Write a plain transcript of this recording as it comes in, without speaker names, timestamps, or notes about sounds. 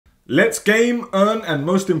Let's game, earn, and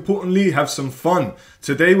most importantly, have some fun.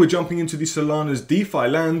 Today we're jumping into the Solana's DeFi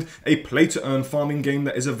Land, a play-to-earn farming game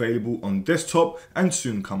that is available on desktop and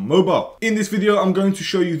soon come mobile. In this video, I'm going to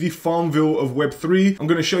show you the Farmville of Web3. I'm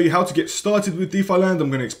going to show you how to get started with DeFi Land. I'm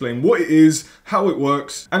going to explain what it is, how it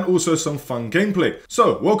works, and also some fun gameplay.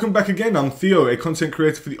 So, welcome back again. I'm Theo, a content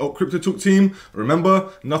creator for the Alt Crypto Talk team. Remember,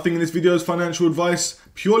 nothing in this video is financial advice,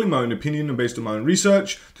 purely my own opinion and based on my own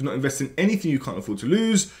research. Do not invest in anything you can't afford to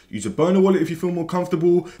lose. Use a burner wallet if you feel more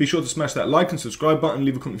comfortable. Be sure to smash that like and subscribe button.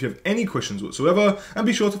 Leave a comment if you have any questions whatsoever. And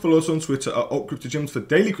be sure to follow us on Twitter at AltCryptoGems for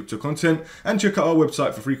daily crypto content. And check out our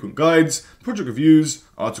website for frequent guides, project reviews,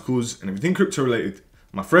 articles, and everything crypto related.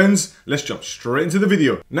 My friends, let's jump straight into the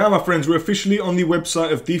video. Now, my friends, we're officially on the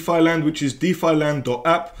website of DeFi Land, which is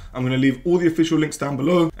defiland.app. I'm going to leave all the official links down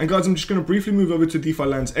below. And guys, I'm just going to briefly move over to DeFi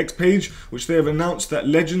Land's X page, which they have announced that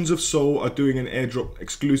Legends of Sol are doing an airdrop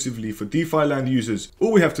exclusively for DeFi Land users.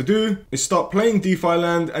 All we have to do is start playing DeFi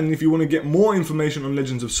Land, and if you want to get more information on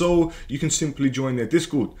Legends of Sol, you can simply join their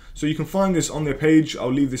Discord. So you can find this on their page.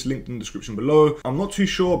 I'll leave this linked in the description below. I'm not too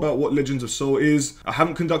sure about what Legends of Sol is. I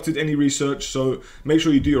haven't conducted any research, so make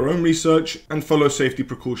sure you do your own research and follow safety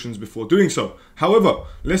precautions before doing so. However,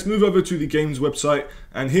 let's move over to the game's website,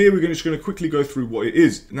 and here we're just going to quickly go through what it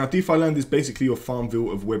is. Now, DeFi Land is basically your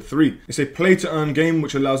Farmville of Web3. It's a play-to-earn game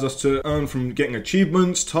which allows us to earn from getting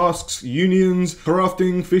achievements, tasks, unions,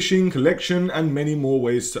 crafting, fishing, collection, and many more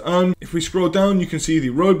ways to earn. If we scroll down, you can see the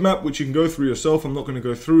roadmap, which you can go through yourself. I'm not going to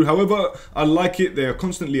go through. However, I like it. They are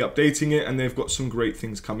constantly updating it, and they've got some great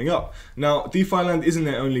things coming up. Now, DeFi Land isn't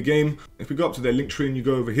their only game. If we go up to their link tree and you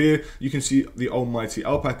go over here, you can see the almighty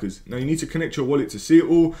alpacas. Now, you need to connect your wallet to see it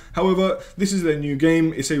all. However, this is their new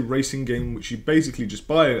game. It's a racing game which you basically just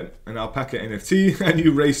buy an alpaca NFT and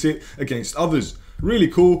you race it against others. Really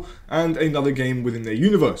cool, and another game within their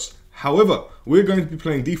universe. However, we're going to be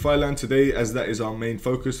playing DeFi Land today, as that is our main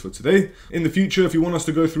focus for today. In the future, if you want us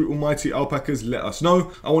to go through almighty alpacas, let us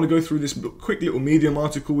know. I want to go through this quick little Medium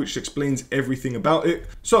article which explains everything about it.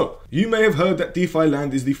 So, you may have heard that DeFi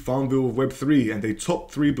Land is the Farmville of Web3 and a top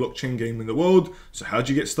 3 blockchain game in the world. So how'd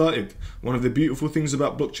you get started? One of the beautiful things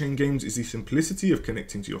about blockchain games is the simplicity of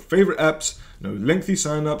connecting to your favorite apps, no lengthy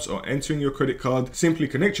signups or entering your credit card. Simply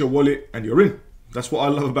connect your wallet and you're in. That's what I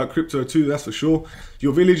love about crypto too, that's for sure.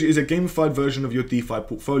 Your village is a gamified version of your DeFi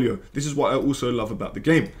portfolio. This is what I also love about the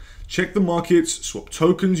game. Check the markets, swap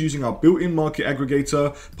tokens using our built-in market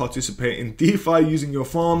aggregator, participate in DeFi using your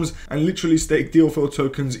farms, and literally stake DLFL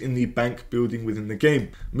tokens in the bank building within the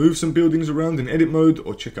game. Move some buildings around in edit mode,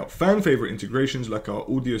 or check out fan favorite integrations like our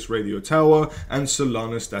Audius Radio Tower and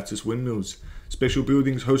Solana status windmills. Special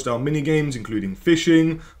buildings host our mini games including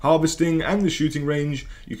fishing, harvesting, and the shooting range.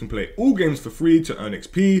 You can play all games for free to earn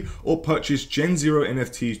XP or purchase Gen 0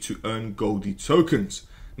 NFTs to earn Goldie tokens.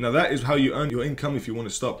 Now that is how you earn your income if you want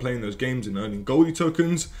to start playing those games and earning Goldie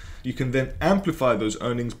tokens. You can then amplify those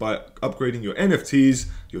earnings by upgrading your NFTs,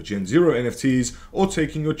 your Gen 0 NFTs, or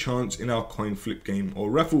taking your chance in our coin flip game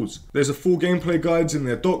or raffles. There's a full gameplay guides in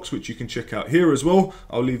their docs which you can check out here as well.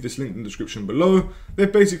 I'll leave this link in the description below.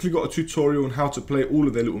 They've basically got a tutorial on how to play all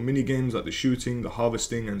of their little mini games like the shooting, the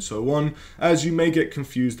harvesting, and so on, as you may get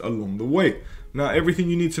confused along the way. Now, everything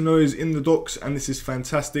you need to know is in the docs, and this is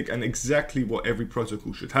fantastic and exactly what every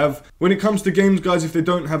protocol should have. When it comes to games, guys, if they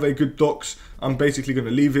don't have a good docs, I'm basically going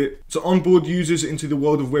to leave it. To onboard users into the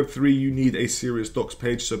world of Web3, you need a serious docs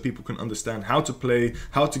page so people can understand how to play,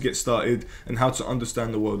 how to get started, and how to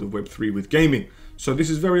understand the world of Web3 with gaming. So this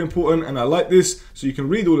is very important, and I like this, so you can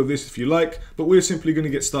read all of this if you like, but we're simply going to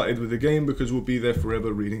get started with the game because we'll be there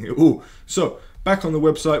forever reading it all. So, back on the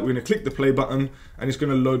website, we're going to click the play button, and it's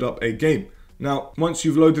going to load up a game. Now, once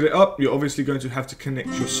you've loaded it up, you're obviously going to have to connect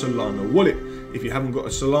your Solana wallet. If you haven't got a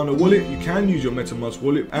Solana wallet, you can use your MetaMask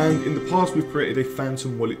wallet, and in the past we've created a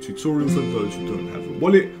Phantom wallet tutorial for those who don't have a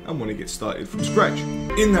wallet and want to get started from scratch.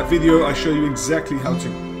 In that video, I show you exactly how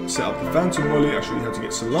to set up the Phantom wallet. I show you how to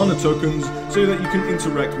get Solana tokens so that you can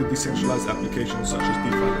interact with decentralized applications such as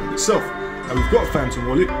DeFi Land itself. Now, we've got a Phantom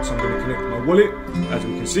wallet, so I'm going to connect my wallet. As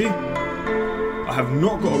we can see, I have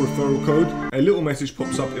not got a referral code. A little message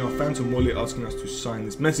pops up in our Phantom wallet asking us to sign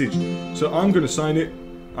this message. So I'm going to sign it.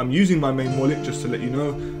 I'm using my main wallet just to let you know.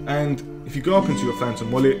 And if you go up into your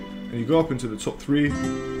Phantom wallet and you go up into the top 3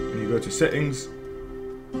 and you go to settings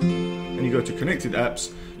and you go to connected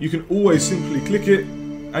apps, you can always simply click it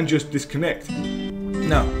and just disconnect.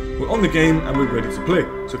 Now, we're on the game and we're ready to play.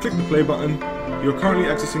 So click the play button. You're currently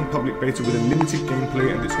accessing public beta with a limited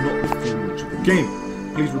gameplay and it's not the full launch of the game.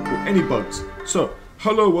 Please report any bugs. So,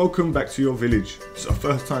 hello, welcome back to your village. It's our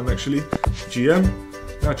first time actually.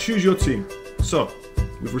 GM. Now choose your team. So,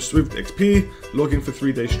 We've received XP, log in for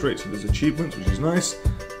 3 days straight, so there's achievements, which is nice.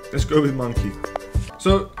 Let's go with monkey.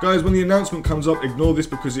 So guys, when the announcement comes up, ignore this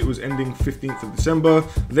because it was ending 15th of December.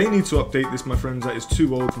 They need to update this, my friends. That is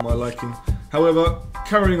too old for my liking. However,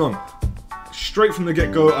 carrying on. Straight from the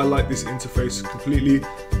get-go, I like this interface completely.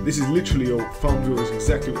 This is literally your Farmville, is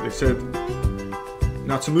exactly what they said.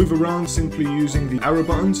 Now to move around, simply using the arrow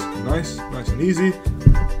buttons. Nice and easy.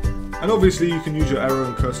 And obviously you can use your arrow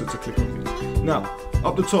and cursor to click on things. Now,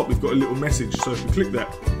 up the top we've got a little message, so if you click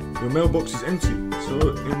that, your mailbox is empty. So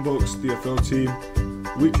inbox, DFL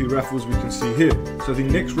team, weekly raffles we can see here. So the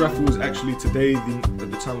next raffle is actually today,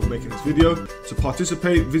 at the time of making this video. To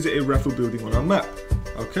participate, visit a raffle building on our map.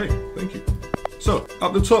 Okay, thank you. So,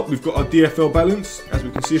 up the top we've got our DFL balance. As we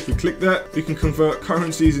can see, if we click that, we can convert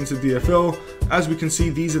currencies into DFL. As we can see,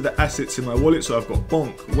 these are the assets in my wallet. So I've got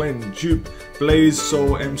Bonk, Wen, Dupe, Blaze,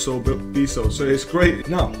 Sol, M-Sol, B-Sol. So it's great.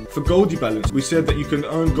 Now, for Goldie balance, we said that you can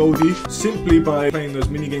earn Goldie simply by playing those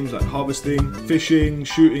mini games like harvesting, fishing,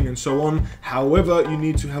 shooting, and so on. However, you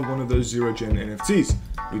need to have one of those zero-gen NFTs.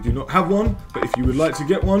 We do not have one, but if you would like to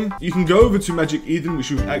get one, you can go over to Magic Eden,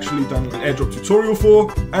 which we've actually done an airdrop tutorial for.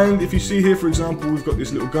 And if you see here, for example, we've got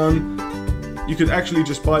this little gun. You could actually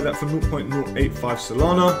just buy that for 0.085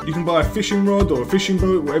 Solana. You can buy a fishing rod or a fishing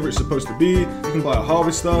boat, whatever it's supposed to be. You can buy a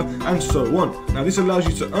harvester, and so on. Now this allows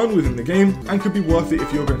you to earn within the game and could be worth it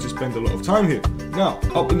if you're going to spend a lot of time here. Now,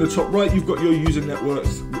 up in the top right, you've got your user net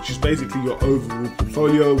worth, which is basically your overall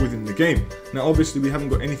portfolio within the game. Now obviously we haven't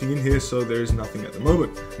got anything in here, so there is nothing at the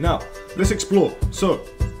moment. Now, let's explore. So,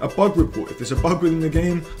 a bug report. If there's a bug within the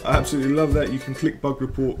game, I absolutely love that. You can click bug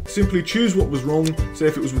report. Simply choose what was wrong. Say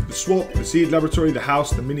if it was with the swap, the seed laboratory, the house,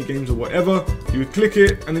 the mini games, or whatever. You would click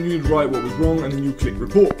it, and then you would write what was wrong, and then you click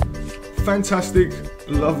report. Fantastic.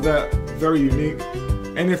 Love that. Very unique.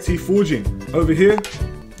 NFT forging. Over here,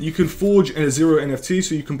 you can forge a zero NFT,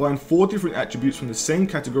 so you combine 4 different attributes from the same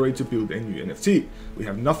category to build a new NFT. We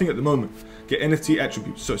have nothing at the moment. Get NFT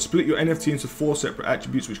attributes. So split your NFT into 4 separate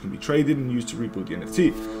attributes which can be traded and used to rebuild the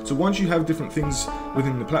NFT. So once you have different things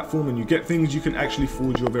within the platform and you get things, you can actually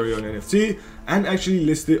forge your very own NFT and actually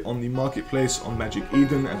list it on the marketplace on Magic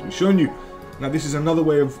Eden, as we've shown you. Now this is another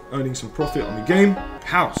way of earning some profit on the game.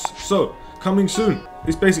 House. So coming soon.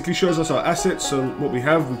 This basically shows us our assets. So what we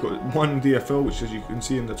have, we've got 1 DFL, which as you can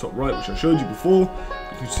see in the top right, which I showed you before.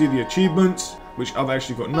 You can see the achievements, which I've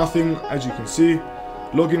actually got nothing, as you can see.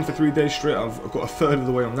 Log in for 3 days straight, I've got a third of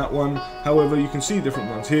the way on that one. However, you can see different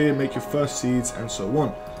ones here, make your first seeds and so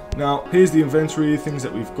on. Now, here's the inventory, things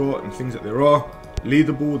that we've got and things that there are.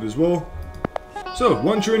 Leaderboard as well. So,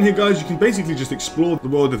 once you're in here guys, you can basically just explore the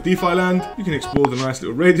world of DeFi Land. You can explore the nice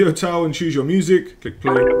little radio tower and choose your music. Click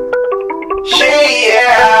play.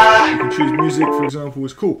 You can choose music, for example,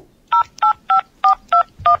 it's cool.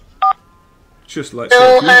 Just like so.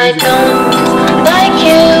 I don't like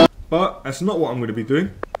you. But that's not what I'm going to be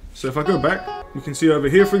doing. So if I go back, we can see over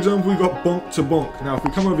here, for example, we've got bonk to bonk. Now if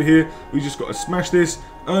we come over here, we just got to smash this,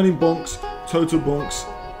 earning bonks, total bonks.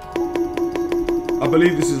 I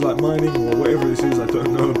believe this is like mining or whatever this is, I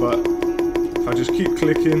don't know, but if I just keep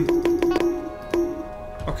clicking.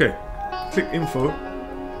 Okay, click info.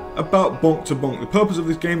 About bonk to bonk. The purpose of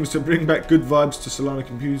this game is to bring back good vibes to Solana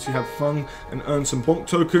community, have fun and earn some bonk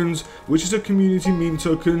tokens, which is a community meme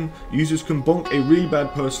token. Users can bonk a really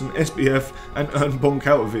bad person, SBF, and earn bonk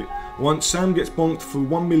out of it. Once Sam gets bonked for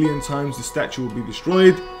 1 million times, the statue will be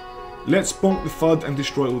destroyed. Let's bonk the FUD and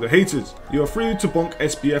destroy all the haters. You are free to bonk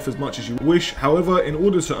SBF as much as you wish. However, in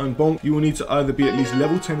order to earn bonk, you will need to either be at least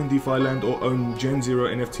level 10 in DeFi Land or own Gen 0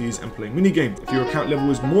 NFTs and play minigames. If your account level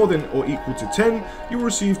is more than or equal to 10, you will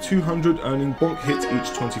receive 200 earning bonk hits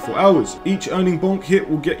each 24 hours. Each earning bonk hit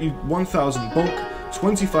will get you 1,000 bonk,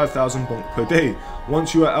 25,000 bonk per day.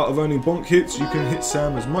 Once you are out of earning bonk hits, you can hit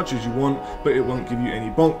Sam as much as you want, but it won't give you any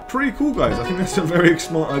bonk. Pretty cool guys, I think that's a very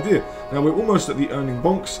smart idea. Now we're almost at the earning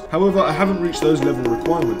bonks, however I haven't reached those level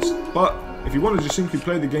requirements. But if you want to just simply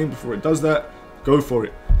play the game before it does that, go for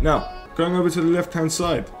it. Now, going over to the left hand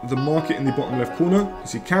side, the market in the bottom left corner, you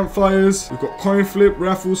see campfires, we've got coin flip,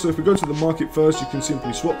 raffles. So if we go to the market first, you can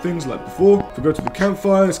simply swap things like before. If we go to the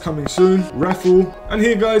campfires, coming soon, raffle. And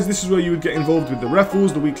here guys, this is where you would get involved with the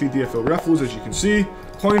raffles, the weekly DFL raffles, as you can see.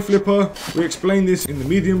 Coin flipper, we explained this in the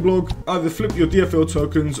Medium blog. Either flip your DFL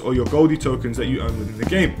tokens or your Goldie tokens that you earn within the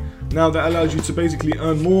game. Now that allows you to basically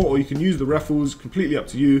earn more, or you can use the raffles, completely up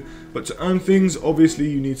to you. But to earn things, obviously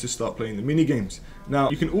you need to start playing the mini games. Now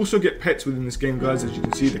you can also get pets within this game guys, as you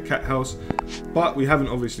can see, the cat house, but we haven't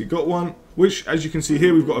obviously got one, which as you can see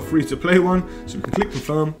here, we've got a free to play one, so we can click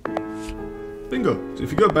confirm. Bingo. So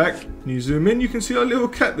if you go back and you zoom in, you can see our little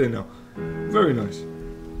cat there now. Very nice.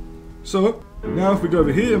 So Now if we go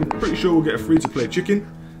over here, I'm pretty sure we'll get a free-to-play chicken.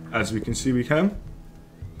 As we can see, we can.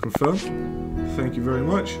 Confirm. Thank you very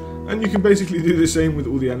much. And you can basically do the same with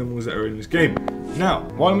all the animals that are in this game. Now,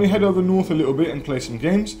 why don't we head over north a little bit and play some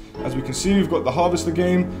games. As we can see, we've got the harvester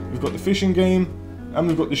game, we've got the fishing game, and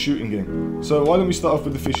we've got the shooting game. So why don't we start off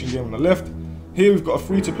with the fishing game on the left. Here we've got a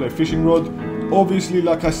free-to-play fishing rod. Obviously,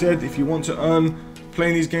 like I said, if you want to earn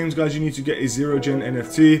playing these games, guys, you need to get a 0-gen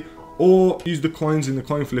NFT or use the coins in the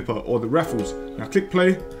coin flipper or the raffles. Now click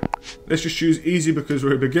play. Let's just choose easy because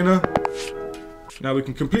we're a beginner. Now we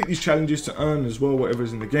can complete these challenges to earn as well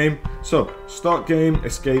whatever's in the game. So start game,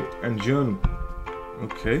 escape, and journal.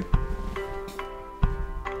 Okay.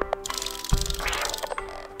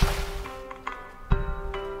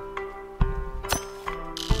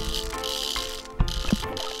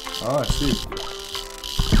 Ah, I see.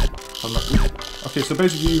 Okay, so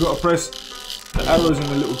basically you got to press the arrows in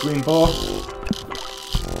the little green bar,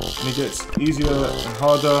 and it gets easier and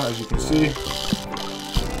harder, as you can see.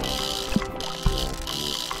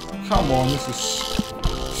 Come on,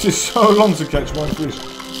 this is so long to catch one fish.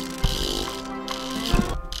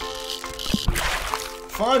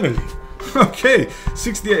 Finally! Okay,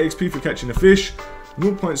 68 XP for catching a fish.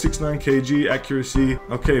 0.69 kg accuracy.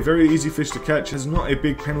 Okay, very easy fish to catch. Has not a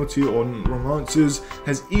big penalty on wrong answers.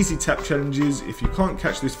 Has easy tap challenges. If you can't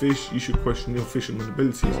catch this fish, you should question your fisherman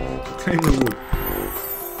abilities. So claim reward.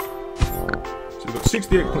 So we've got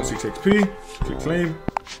 68.6 XP. Click claim.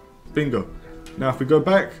 Bingo. Now if we go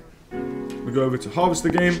back, we go over to harvester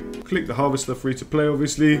game. Click the harvester, free to play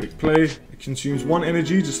obviously. Click play. It consumes 1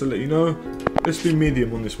 energy, just to let you know. Let's do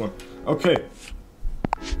medium on this one. Okay.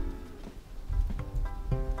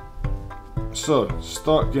 So,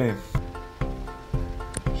 start game.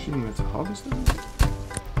 Shouldn't we have to harvest them?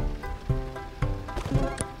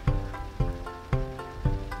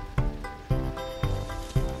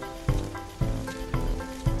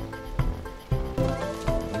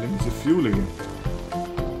 Limited fuel again.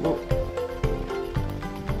 What?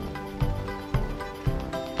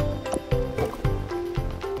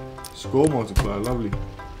 Score multiplier, lovely.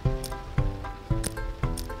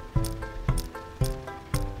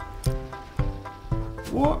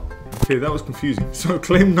 What? Okay, that was confusing. So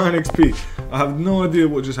claim 9 XP. I have no idea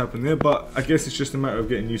what just happened there, but I guess it's just a matter of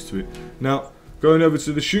getting used to it. Now, going over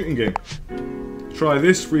to the shooting game. Try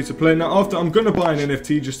this, free to play. Now after, I'm going to buy an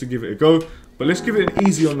NFT just to give it a go. But let's give it an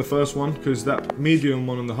easy on the first one, because that medium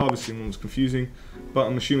one on the harvesting one was confusing. But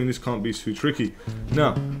I'm assuming this can't be too tricky.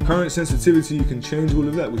 Now, current sensitivity, you can change all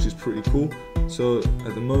of that, which is pretty cool. So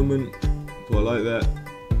at the moment, do I like that?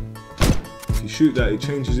 If you shoot that, it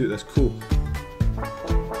changes it, that's cool.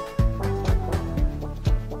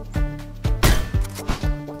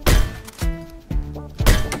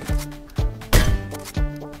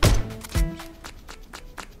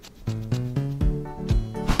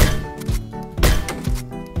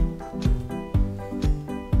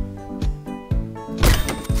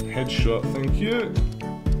 Headshot, thank you.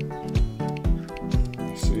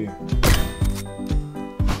 Let's see.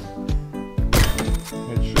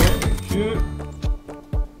 Headshot, thank you.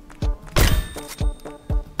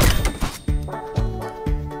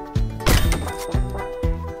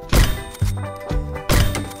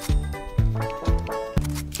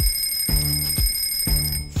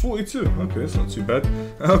 $42. Okay, that's not too bad.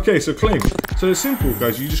 Okay, so claim. So it's simple,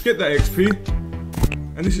 guys. You just get that XP,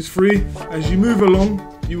 and this is free. As you move along,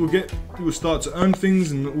 you will start to earn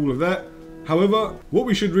things and all of that. However, what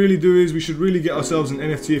we should really do is we should really get ourselves an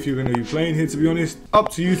NFT if you're going to be playing here, to be honest. Up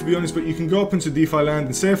to you, to be honest, but you can go up into DeFi Land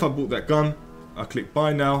and say if I bought that gun, I click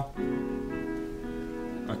buy now.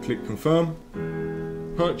 I click confirm.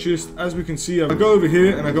 Purchased. As we can see, I go over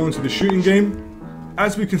here and I go into the shooting game.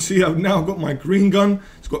 As we can see, I've now got my green gun.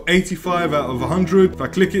 It's got 85 out of 100. If I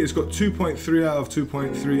click it, it's got 2.3 out of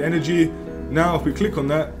 2.3 energy. Now, if we click on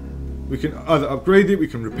that, we can either upgrade it, we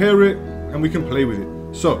can repair it, and we can play with it.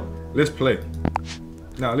 So, let's play.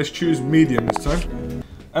 Now, let's choose medium this time.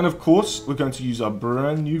 And of course, we're going to use our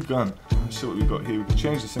brand new gun. Let's see what we've got here. We can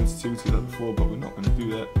change the sensitivity like before, but we're not going to do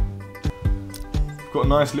that. We've got a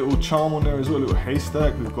nice little charm on there as well, a little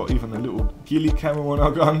haystack. We've got even a little ghillie camo on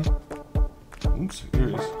our gun. Oops, here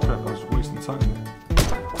it is. Crap, I was wasting time there.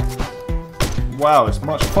 Wow, it's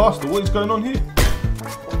much faster. What is going on here?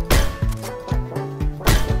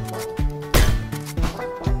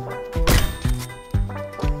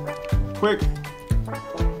 Quick.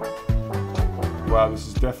 Wow, this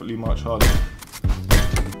is definitely much harder.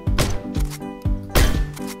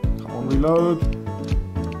 Come on, reload.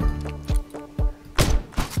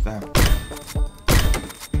 Damn.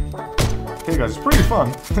 Okay guys, it's pretty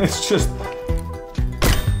fun. It's just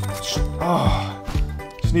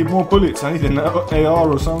Just need more bullets. I need an AR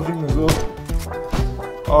or something as well.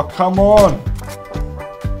 Oh, come on.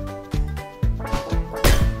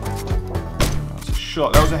 That was a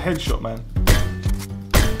shot. That was a headshot, man.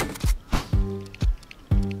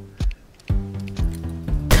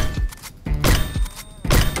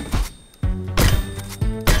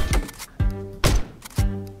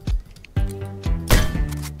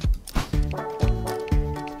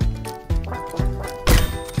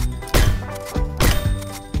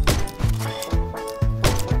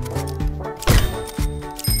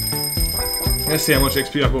 Let's see how much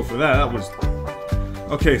XP I got for that. That was...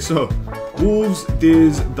 Okay, so wolves,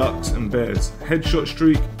 deers, ducks, and bears. Headshot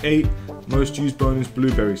streak 8. Most used bonus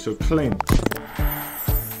blueberry. So claim.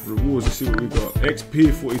 Rewards. Let's see what we got.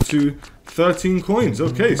 XP 42. 13 coins.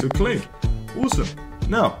 Okay, so claim. Awesome.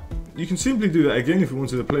 Now, you can simply do that again if you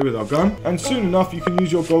wanted to play with our gun, and soon enough you can use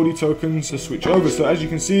your Goldie tokens to switch over. So as you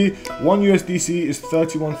can see, 1 USDC is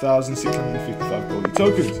 31,655 Goldie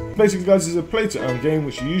tokens. Basically guys, this is a play to earn game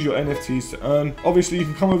which you use your NFTs to earn. Obviously you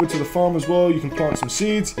can come over to the farm as well, you can plant some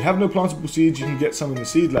seeds. If you have no plantable seeds, you can get some in the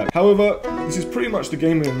seed lab. However, this is pretty much the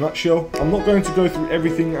game in a nutshell. I'm not going to go through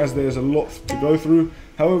everything as there's a lot to go through.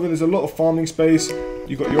 However, there's a lot of farming space.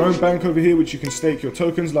 You've got your own bank over here which you can stake your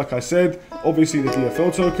tokens, like I said. Obviously the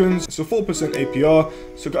DFL tokens. It's a 4% APR.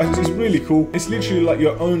 So guys, this is really cool. It's literally like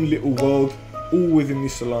your own little world, all within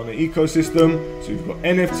this Solana ecosystem. So you've got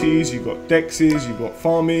NFTs, you've got DEXs, you've got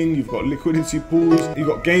farming, you've got liquidity pools, you've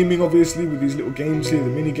got gaming obviously with these little games here, the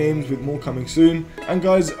mini games, with more coming soon. And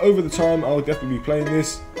guys, over the time I'll definitely be playing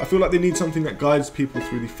this. I feel like they need something that guides people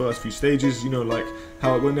through the first few stages, you know, like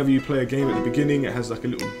how whenever you play a game at the beginning it has like a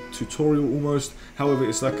little tutorial almost. However,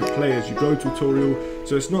 it's like a play as you go tutorial,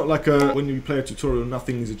 so it's not like a when you play a tutorial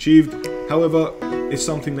nothing is achieved. However, it's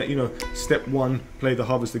something that, you know, step 1, play the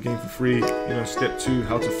harvester game for free, you know, step 2,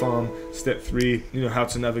 how to farm, step 3, you know, how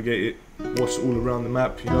to navigate it, what's all around the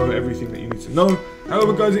map, you know, everything that you need to know.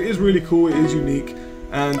 However guys, it is really cool, it is unique,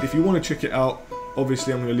 and if you want to check it out,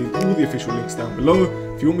 obviously I'm going to leave all the official links down below.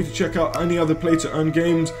 If you want me to check out any other play to earn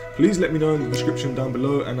games, please let me know in the description down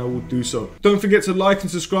below and I will do so. Don't forget to like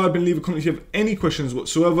and subscribe and leave a comment if you have any questions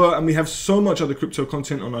whatsoever, and we have so much other crypto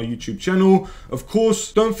content on our YouTube channel. Of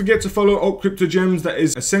course, don't forget to follow Alt Crypto Gems, that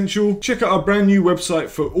is essential. Check out our brand new website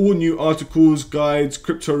for all new articles, guides,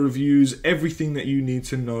 crypto reviews, everything that you need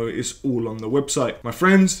to know is all on the website. My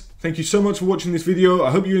friends, thank you so much for watching this video.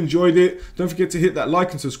 I hope you enjoyed it. Don't forget to hit that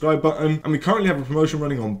like and subscribe button. And we currently have a promotion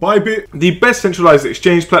running on Bybit, the best centralized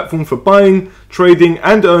exchange platform for buying, trading,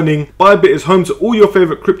 and earning. Bybit is home to all your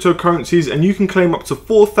favorite cryptocurrencies, and you can claim up to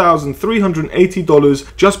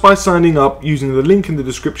 $4,380 just by signing up using the link in the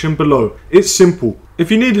description below. It's simple.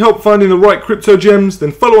 If you need help finding the right crypto gems,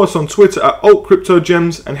 then follow us on Twitter at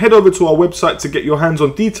AltCryptoGems and head over to our website to get your hands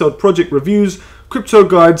on detailed project reviews, crypto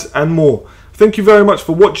guides, and more. Thank you very much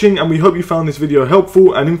for watching, and we hope you found this video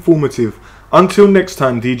helpful and informative. Until next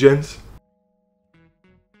time, DGens.